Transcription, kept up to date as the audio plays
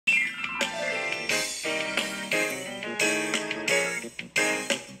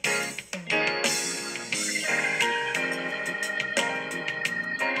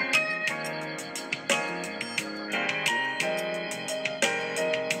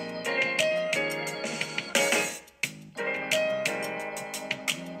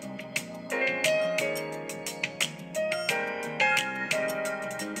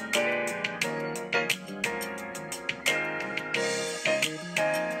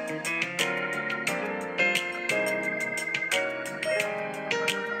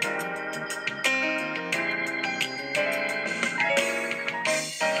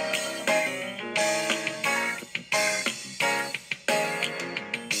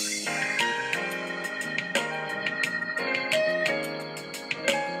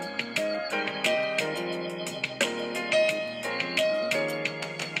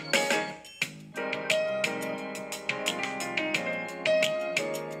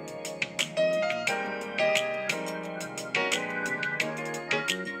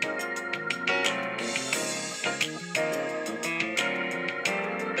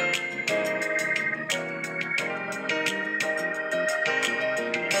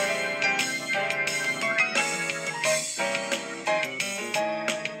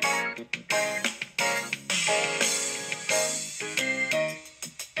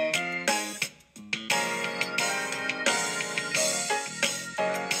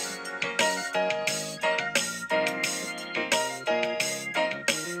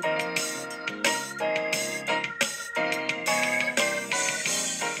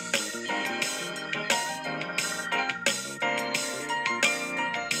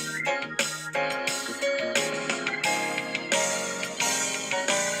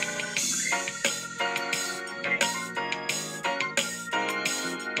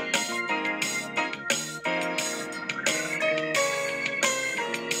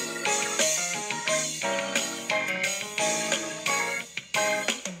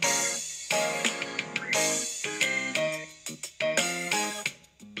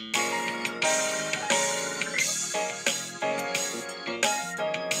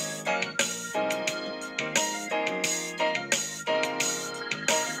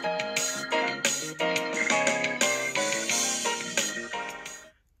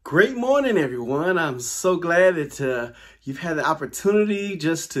Great morning, everyone. I'm so glad that you've had the opportunity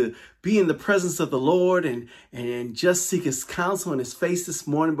just to be in the presence of the Lord and just seek his counsel and his face this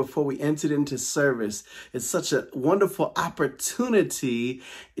morning before we entered into service. It's such a wonderful opportunity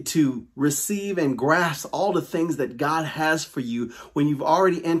to receive and grasp all the things that God has for you when you've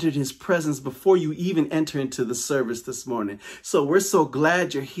already entered his presence before you even enter into the service this morning. So we're so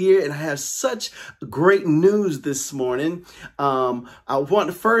glad you're here, and I have such great news this morning. I want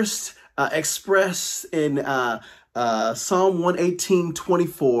to first express in Psalm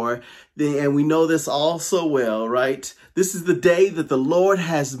 118:24, and we know this all so well, right? This is the day that the Lord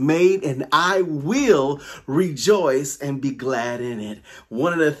has made, and I will rejoice and be glad in it.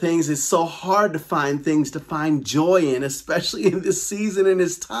 One of the things is so hard to find things to find joy in, especially in this season and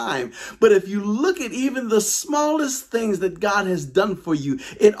this time. But if you look at even the smallest things that God has done for you,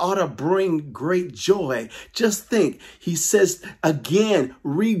 it ought to bring great joy. Just think, he says again,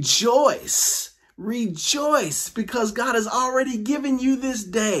 rejoice. Rejoice, because God has already given you this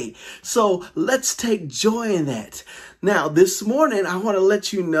day. So let's take joy in that. Now, this morning, I want to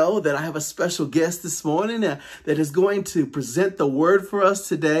let you know that I have a special guest this morning that is going to present the word for us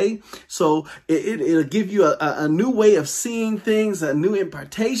today. So it'll give you a new way of seeing things, a new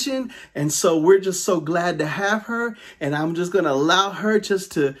impartation. And so we're just so glad to have her. And I'm just going to allow her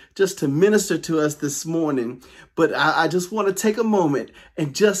just to minister to us this morning. But I just want to take a moment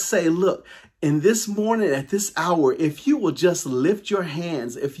and just say, look, in this morning, at this hour, if you will just lift your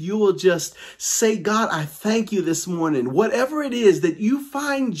hands, if you will just say, God, I thank you this morning. Whatever it is that you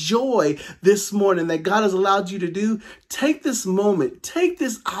find joy this morning that God has allowed you to do, take this moment, take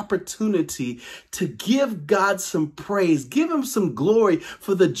this opportunity to give God some praise, give him some glory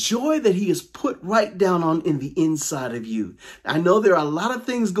for the joy that he has put right down on in the inside of you. I know there are a lot of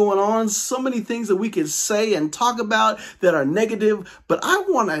things going on, so many things that we could say and talk about that are negative, but I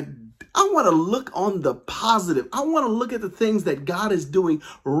want to look on the positive. I want to look at the things that God is doing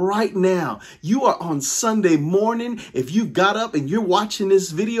right now. You are on Sunday morning. If you got up and you're watching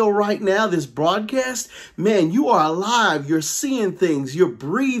this video right now, this broadcast, man, you are alive. You're seeing things. You're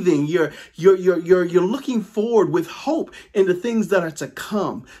breathing. You're looking forward with hope in the things that are to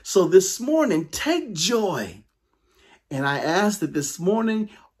come. So this morning, take joy. And I ask that this morning,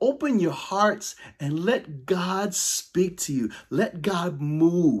 open your hearts and let God speak to you. Let God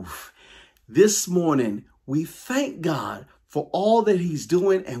move. This morning, we thank God for all that he's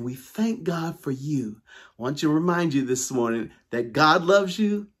doing, and we thank God for you. I want to remind you this morning that God loves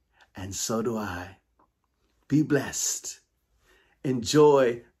you, and so do I. Be blessed.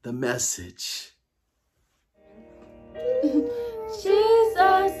 Enjoy the message.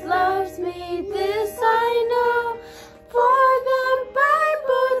 Jesus loves me, this I know, for the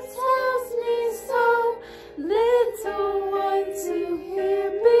Bible tells me so. Little ones to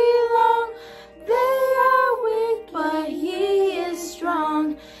him belong. They are weak, but he is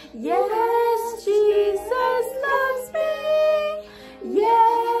strong. Yes, Jesus loves me.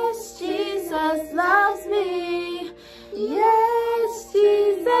 Yes, Jesus loves me. Yes,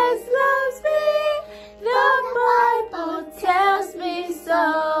 Jesus loves me. The Bible tells me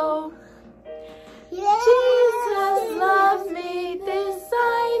so. Jesus loves me, this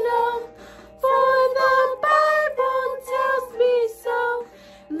I know, for the Bible tells me so.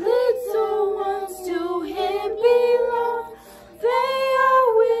 Little ones to him belong. They are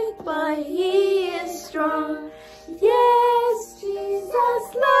weak, but he is strong. Yes, Jesus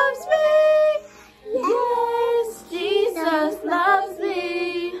loves me. Yes, Jesus loves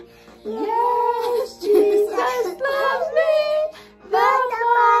me. Yes, Jesus loves me. The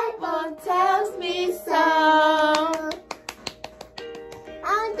Bible tells me so.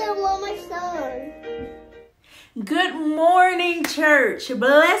 I don't want my son. Good morning, church.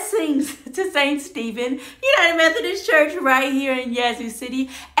 Blessings to St. Stephen United Methodist Church right here in Yazoo City,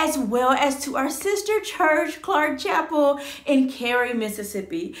 as well as to our sister church, Clark Chapel in Cary,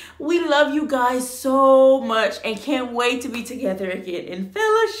 Mississippi. We love you guys so much and can't wait to be together again in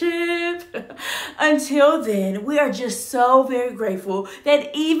fellowship. Until then, we are just so very grateful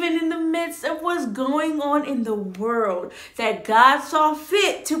that even in the midst of what's going on in the world, that God saw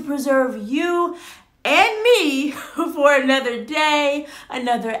fit to preserve you and me for another day,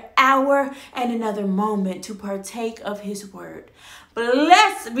 another hour, and another moment to partake of his word.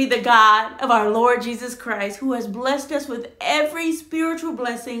 Blessed be the God of our Lord Jesus Christ, who has blessed us with every spiritual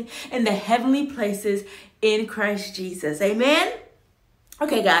blessing in the heavenly places in Christ Jesus. Amen.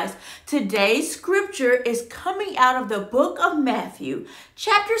 Okay, guys, today's scripture is coming out of the book of Matthew,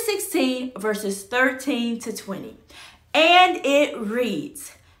 chapter 16, verses 13 to 20. And it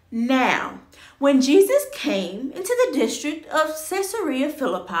reads, Now, when Jesus came into the district of Caesarea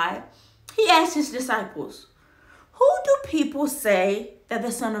Philippi, he asked his disciples, "Who do people say that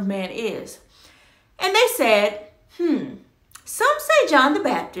the Son of Man is?" And they said, some say John the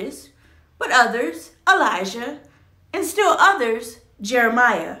Baptist, but others, Elijah, and still others,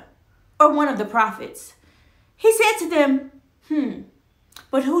 Jeremiah, or one of the prophets. He said to them,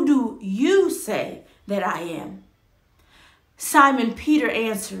 but who do you say that I am? Simon Peter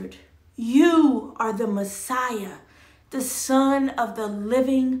answered, "You are the Messiah, the Son of the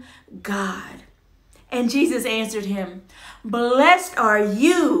living God." And Jesus answered him, "Blessed are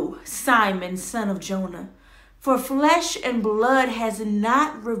you, Simon, son of Jonah, for flesh and blood has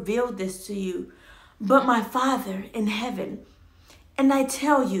not revealed this to you, but my Father in heaven. And I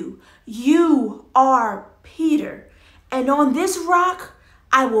tell you, you are Peter, and on this rock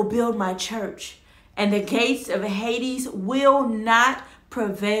I will build my church, and the gates of Hades will not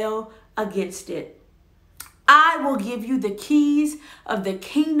prevail against it. I will give you the keys of the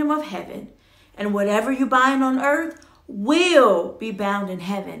kingdom of heaven, and whatever you bind on earth will be bound in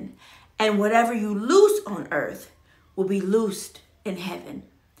heaven, and whatever you loose on earth will be loosed in heaven."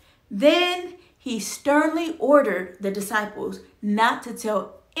 Then he sternly ordered the disciples not to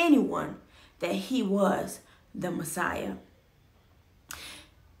tell anyone that he was the Messiah.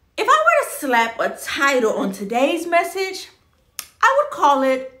 If I were to slap a title on today's message, I would call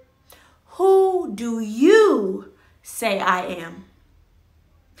it, "Who do you say I am?"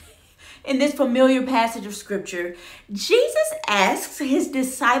 In this familiar passage of scripture, Jesus asks his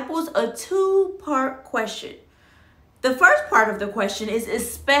disciples a two-part question. The first part of the question is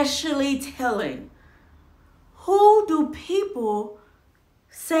especially telling. Who do people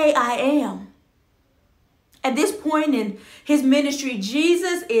say I am? At this point in his ministry,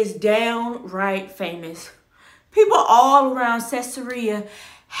 Jesus is downright famous. People all around Caesarea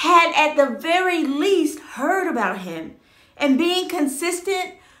had at the very least heard about him. And being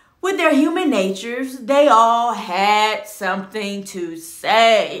consistent with their human natures, they all had something to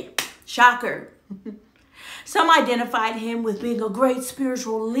say. Shocker. Some identified him with being a great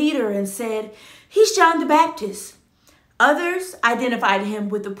spiritual leader and said, "He's John the Baptist." Others identified him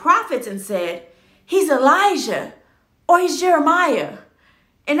with the prophets and said, "He's Elijah," or "He's Jeremiah."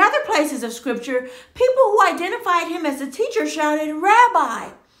 In other places of scripture, people who identified him as a teacher shouted,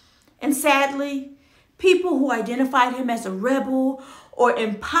 "Rabbi." And sadly, people who identified him as a rebel or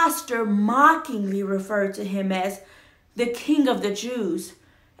imposter mockingly referred to him as the King of the Jews,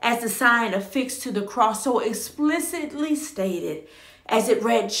 as the sign affixed to the cross so explicitly stated, as it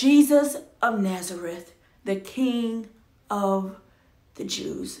read, "Jesus of Nazareth, the King of the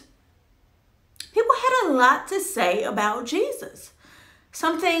Jews." People had a lot to say about Jesus.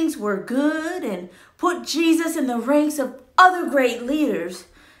 Some things were good and put Jesus in the ranks of other great leaders,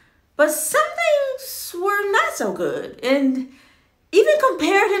 but some things were not so good and even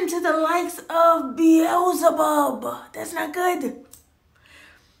compared him to the likes of Beelzebub. That's not good.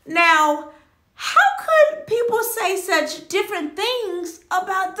 Now, how could people say such different things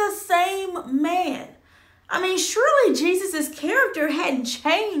about the same man? I mean, surely Jesus' character hadn't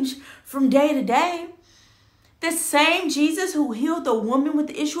changed from day to day. The same Jesus who healed the woman with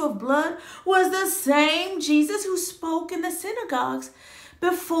the issue of blood was the same Jesus who spoke in the synagogues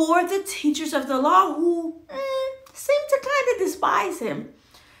before the teachers of the law who seemed to kind of despise him.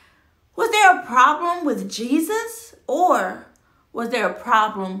 Was there a problem with Jesus, or was there a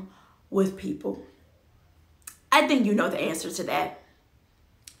problem with people? I think you know the answer to that.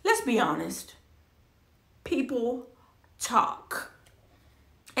 Let's be honest. People talk.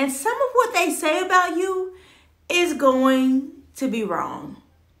 And some of what they say about you is going to be wrong.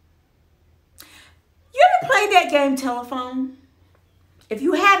 You ever played that game telephone? If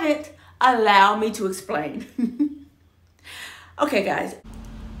you haven't, allow me to explain. Okay, guys,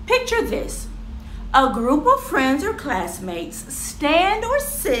 picture this. A group of friends or classmates stand or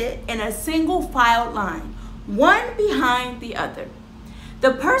sit in a single file line, one behind the other.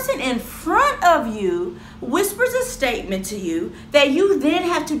 The person in front of you whispers a statement to you that you then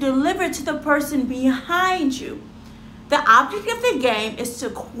have to deliver to the person behind you. The object of the game is to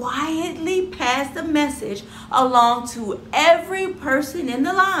quietly pass the message along to every person in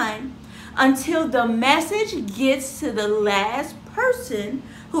the line until the message gets to the last person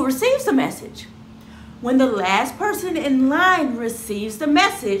who receives the message. When the last person in line receives the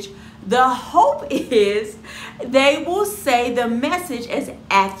message, the hope is they will say the message as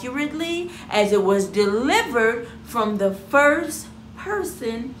accurately as it was delivered from the first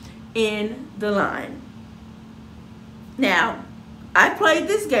person in the line. Now, I played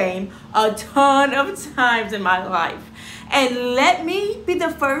this game a ton of times in my life, And let me be the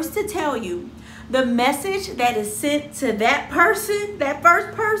first to tell you, the message that is sent to that person, that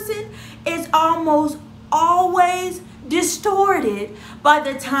first person, is almost always distorted by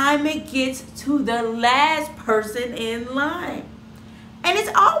the time it gets to the last person in line. And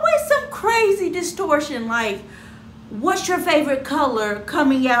it's always some crazy distortion like, what's your favorite color,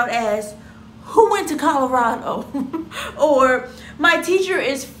 coming out as, who went to Colorado? Or, my teacher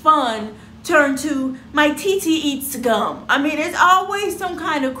is fun, turn to, my TT eats gum. I mean, it's always some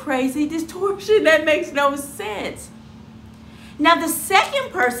kind of crazy distortion that makes no sense. Now, the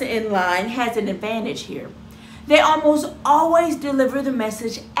second person in line has an advantage here. They almost always deliver the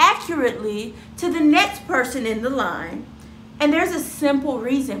message accurately to the next person in the line. And there's a simple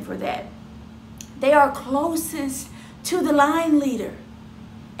reason for that. They are closest to the line leader.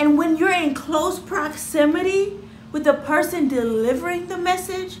 And when you're in close proximity with the person delivering the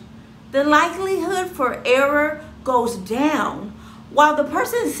message, the likelihood for error goes down, while the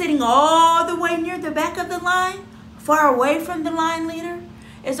person sitting all the way near the back of the line, far away from the line leader,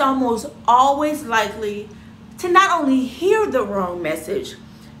 is almost always likely to not only hear the wrong message,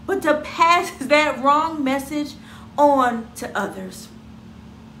 but to pass that wrong message on to others.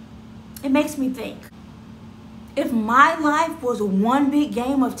 It makes me think, if my life was one big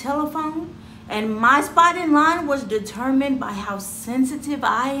game of telephone and my spot in line was determined by how sensitive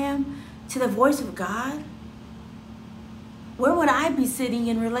I am to the voice of God, where would I be sitting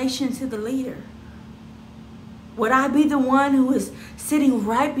in relation to the leader? Would I be the one who is sitting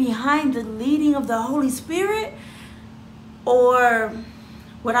right behind the leading of the Holy Spirit? Or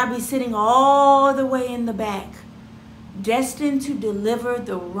would I be sitting all the way in the back, destined to deliver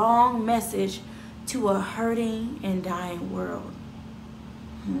the wrong message to a hurting and dying world?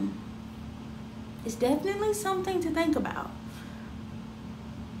 It's definitely something to think about.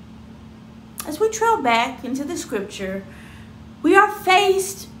 As we trail back into the scripture, we are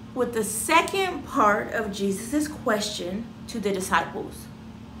faced with the second part of Jesus' question to the disciples.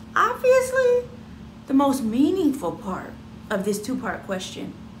 Obviously, the most meaningful part of this two-part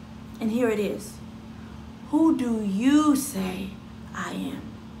question. And here it is. Who do you say I am?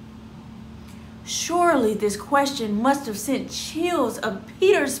 Surely this question must have sent chills up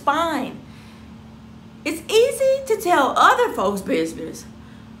Peter's spine. It's easy to tell other folks' business,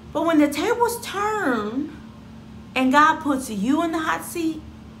 but when the tables turn and God puts you in the hot seat,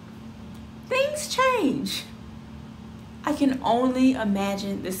 things change. I can only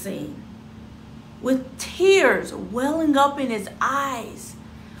imagine the scene, with tears welling up in his eyes,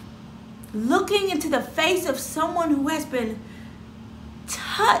 looking into the face of someone who has been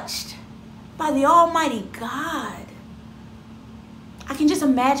touched by the Almighty God. I can just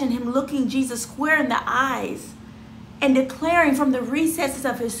imagine him looking Jesus square in the eyes and declaring from the recesses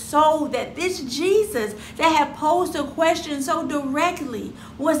of his soul that this Jesus that had posed a question so directly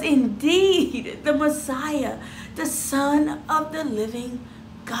was indeed the Messiah, the Son of the living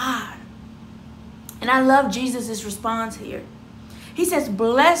God. And I love Jesus' response here. He says,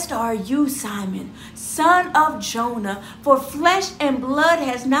 "Blessed are you, Simon, son of Jonah, for flesh and blood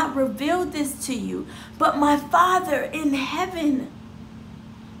has not revealed this to you, but my Father in heaven."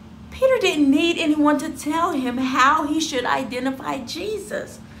 Peter didn't need anyone to tell him how he should identify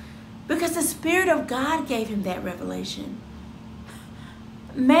Jesus, because the Spirit of God gave him that revelation.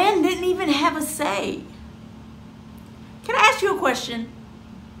 Man didn't even have a say. Can I ask you a question?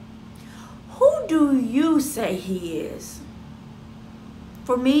 Who do you say he is?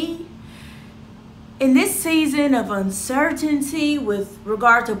 For me, in this season of uncertainty with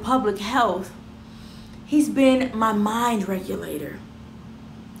regard to public health, he's been my mind regulator.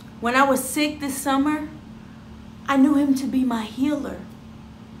 When I was sick this summer, I knew him to be my healer.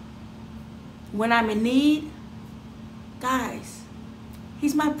 When I'm in need, guys,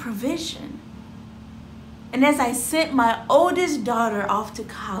 he's my provision. And as I sent my oldest daughter off to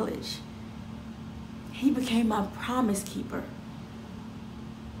college, he became my promise keeper.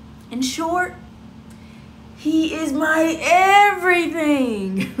 In short, he is my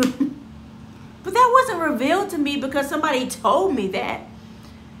everything. But that wasn't revealed to me because somebody told me that.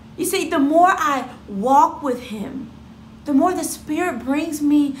 You see, the more I walk with him, the more the Spirit brings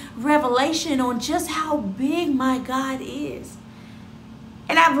me revelation on just how big my God is.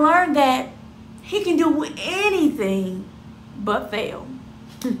 And I've learned that he can do anything but fail.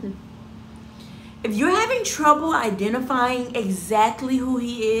 If you're having trouble identifying exactly who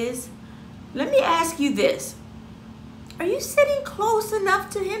he is, let me ask you this. Are you sitting close enough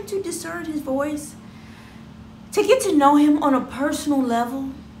to him to discern his voice? To get to know him on a personal level?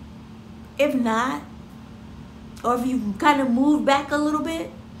 If not, or if you kind of moved back a little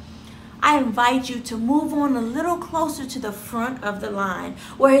bit, I invite you to move on a little closer to the front of the line,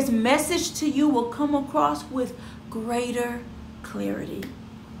 where his message to you will come across with greater clarity.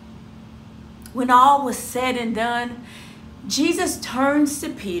 When all was said and done, Jesus turns to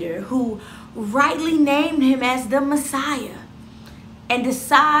Peter, who rightly named him as the Messiah, and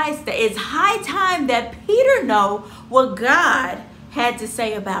decides that it's high time that Peter know what God had to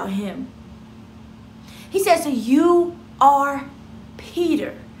say about him. He says, "You are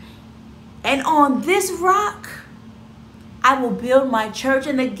Peter, and on this rock I will build my church,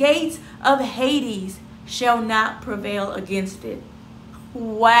 and the gates of Hades shall not prevail against it."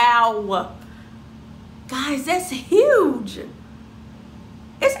 Wow. Guys, that's huge. Isn't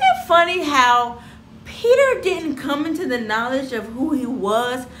it funny how Peter didn't come into the knowledge of who he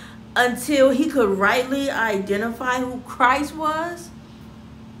was until he could rightly identify who Christ was?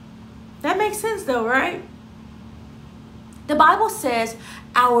 That makes sense though, right? The Bible says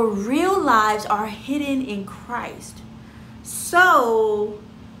our real lives are hidden in Christ. So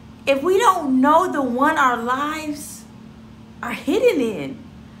if we don't know the one our lives are hidden in,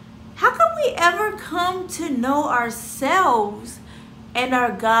 how can we ever come to know ourselves and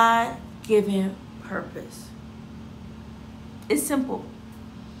our God-given purpose? It's simple.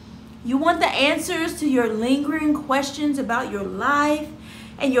 You want the answers to your lingering questions about your life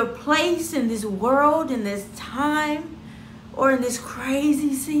and your place in this world, in this time, or in this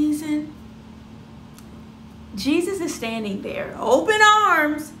crazy season? Jesus is standing there, open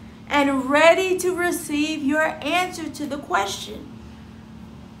arms, and ready to receive your answer to the question,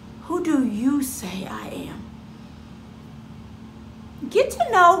 who do you say I am? Get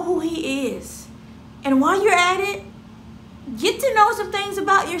to know who he is. And while you're at it, get to know some things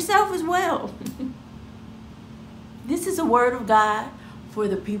about yourself as well. This is a word of God for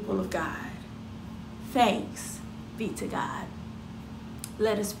the people of God. Thanks be to God.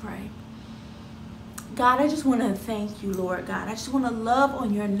 Let us pray. God, I just want to thank you, Lord God. I just want to love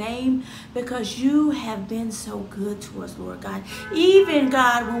on your name because you have been so good to us, Lord God. Even,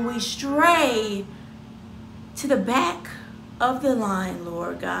 God, when we stray to the back of the line,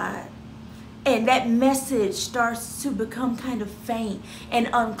 Lord God, and that message starts to become kind of faint and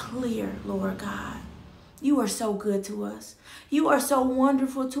unclear, Lord God, you are so good to us. You are so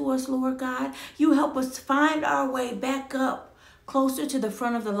wonderful to us, Lord God. You help us find our way back up closer to the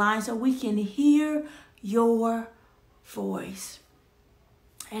front of the line so we can hear your voice.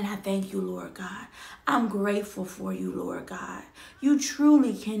 And I thank you, Lord God. I'm grateful for you, Lord God. You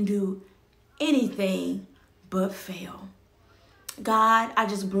truly can do anything but fail. God, I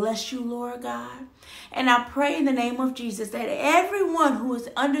just bless you, Lord God. And I pray in the name of Jesus that everyone who is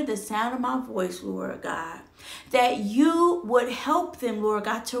under the sound of my voice, Lord God, that you would help them, Lord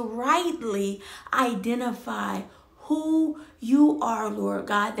God, to rightly identify who you are, Lord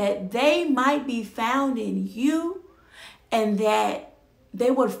God, that they might be found in you and that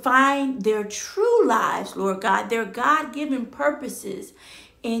they would find their true lives, Lord God, their God-given purposes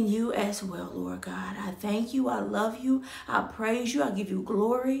in you as well, Lord God. I thank you. I love you. I praise you. I give you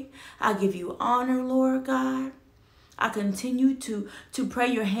glory. I give you honor, Lord God. I continue to pray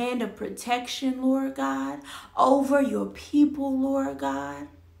your hand of protection, Lord God, over your people, Lord God.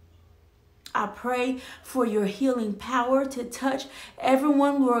 I pray for your healing power to touch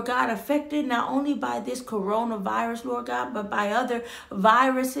everyone, Lord God, affected not only by this coronavirus, Lord God, but by other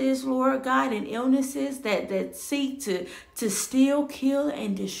viruses, Lord God, and illnesses that seek to steal, kill,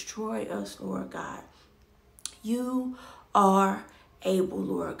 and destroy us, Lord God. You are able,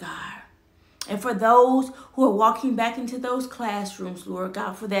 Lord God. And for those who are walking back into those classrooms, Lord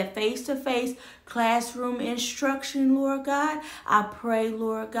God, for that face-to-face classroom instruction, Lord God, I pray,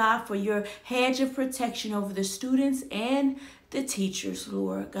 Lord God, for your hedge of protection over the students and the teachers,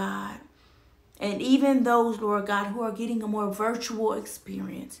 Lord God. And even those, Lord God, who are getting a more virtual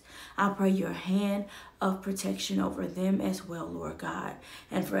experience, I pray your hand of protection over them as well, Lord God.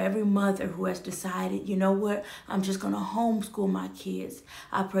 And for every mother who has decided, you know what, I'm just going to homeschool my kids,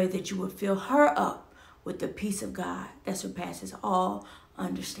 I pray that you would fill her up with the peace of God that surpasses all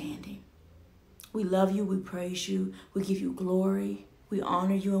understanding. We love you, we praise you, we give you glory, we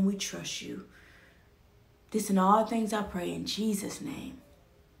honor you, and we trust you. This and all things I pray in Jesus' name.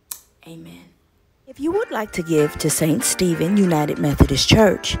 Amen. If you would like to give to St. Stephen United Methodist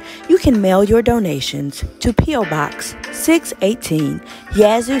Church, you can mail your donations to P.O. Box 618,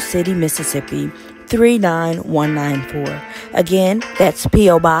 Yazoo City, Mississippi 39194. Again, that's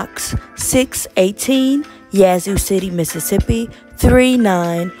P.O. Box 618, Yazoo City, Mississippi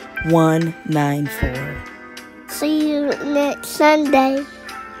 39194. See you next Sunday.